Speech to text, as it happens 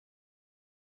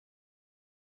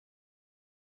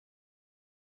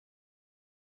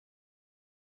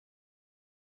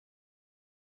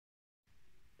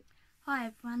Hi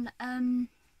everyone,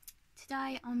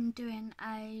 today I'm doing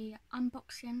a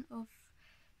unboxing of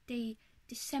the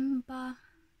December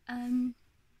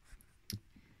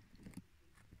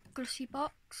Glossy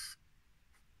box,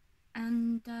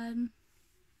 and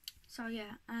so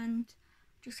yeah, and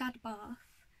just had a bath,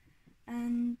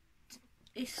 and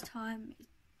this time it's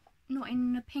not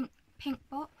in the pink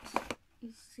box,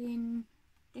 it's in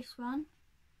this one,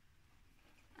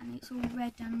 and it's all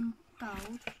red and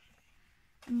gold,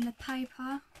 and the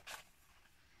paper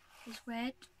is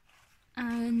red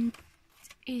and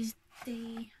is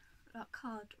the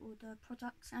card or the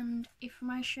products and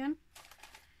information.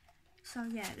 So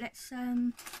yeah, let's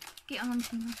get on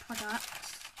to the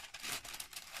products.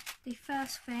 The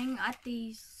first thing, I had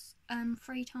these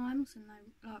 3 times and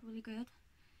they like really good,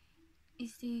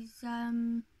 is these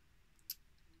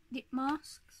lip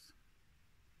masks.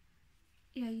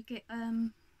 Yeah, you get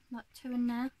like 2 in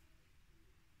there.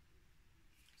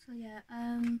 So yeah,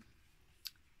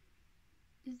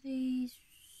 these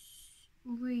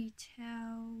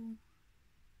retail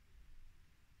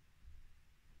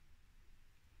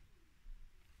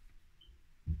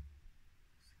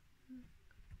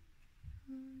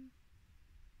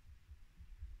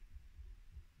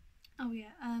oh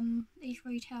yeah, these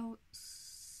retail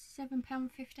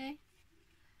 £7.50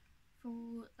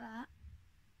 for that.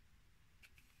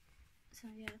 So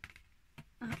yeah,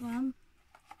 that one.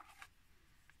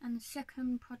 And the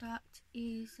second product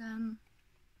is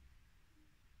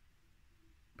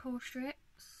pore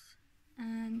strips,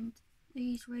 and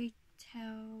these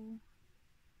retail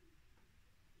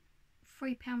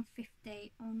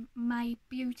 £3.50 on May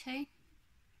Beauty.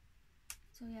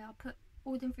 So yeah, I'll put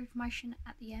all the information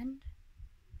at the end.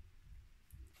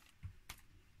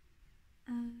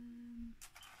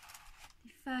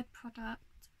 The third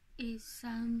product is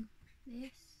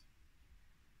this.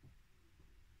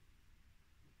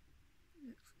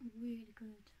 Looks really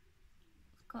good.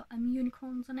 It's got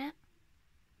unicorns on it.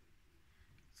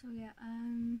 So yeah,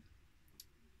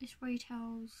 this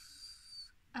retails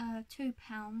 £2,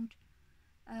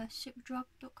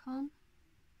 superdrug.com.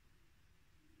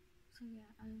 So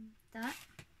yeah, that.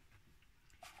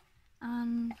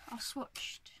 And I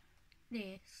swatched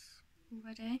this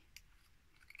already,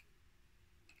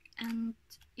 and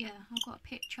yeah, I've got a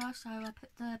picture, so I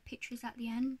put the pictures at the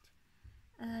end.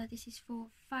 This is for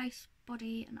face,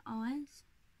 body and eyes.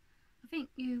 I think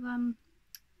you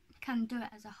can do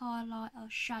it as a highlight or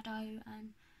shadow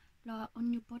and like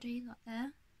on your body, like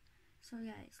there. So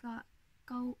yeah, it's like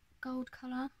gold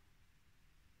colour.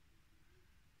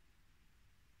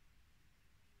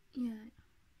 Yeah,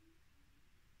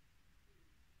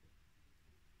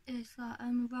 it's like a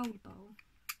rollable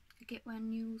you get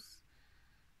when you was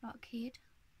like a kid.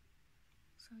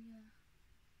 So yeah,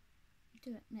 I'll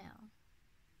do it now.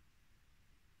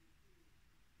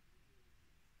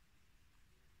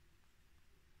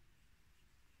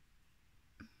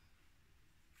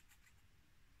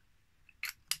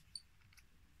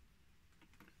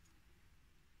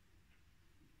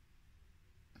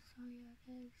 So yeah,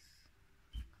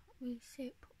 can't really see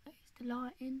it, but there's the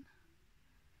lighting.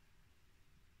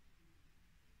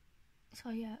 So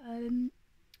yeah,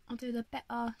 I'll do the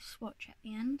better swatch at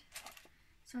the end.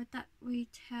 So that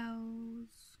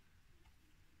retails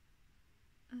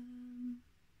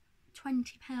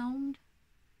 £20.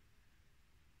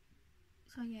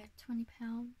 So yeah, £20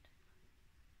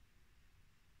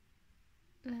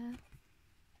 there.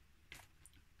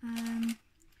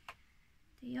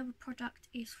 The other product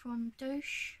is from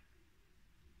Douche.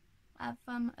 I've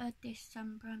heard this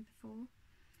brand before.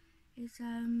 Is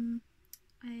a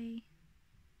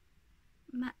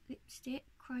matte lipstick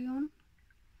crayon,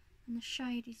 and the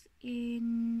shade is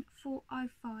in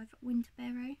 405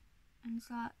 Winterberry, and it's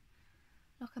like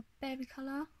a berry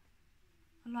colour.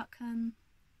 I like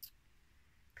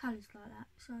colours like that.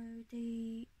 So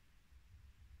the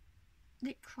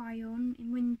lip crayon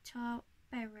in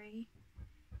Winterberry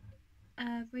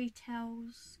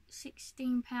retails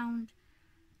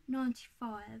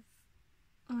 £16.95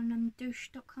 on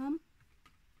douche.com.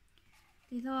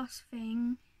 The last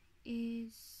thing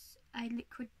is a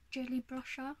liquid jelly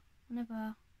brusher. I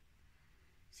never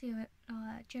see it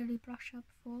like a jelly brusher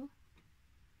before.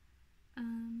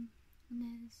 And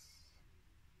there's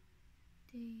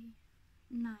the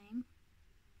name.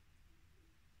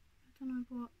 I don't know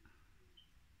what.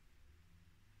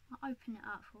 I'll open it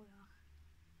up for you.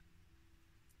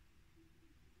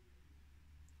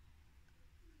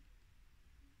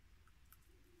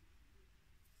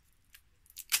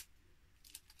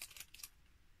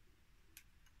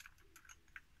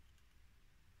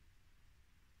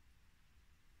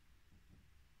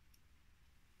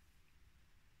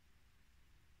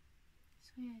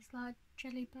 yeah, it's like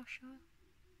jelly blusher.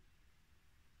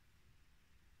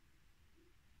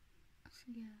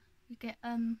 So yeah, you get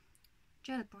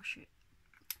jelly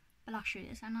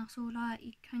blushes, and I saw like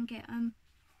you can get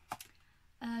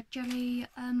jelly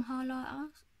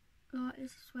highlighters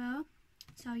as well.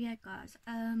 So yeah guys,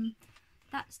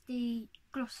 that's the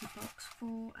Glossy box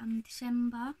for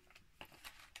December.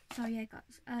 So yeah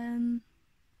guys,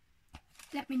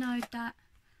 let me know that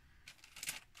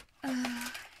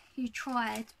you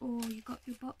tried or you got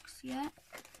your box yet.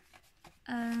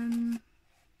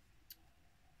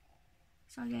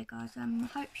 So yeah guys,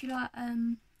 hope you like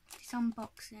this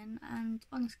unboxing, and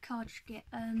on this card you get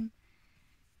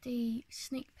the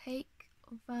sneak peek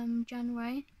of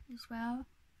January as well.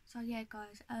 So yeah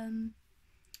guys,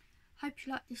 hope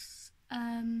you like this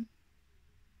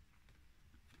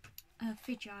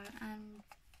video, and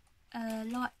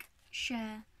like,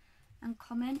 share and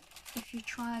comment if you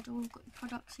tried or got the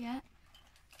products yet.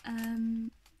 The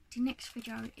next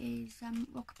video is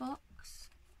Rock Box.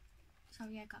 So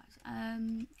yeah guys,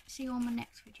 see you on my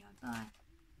next video. Bye.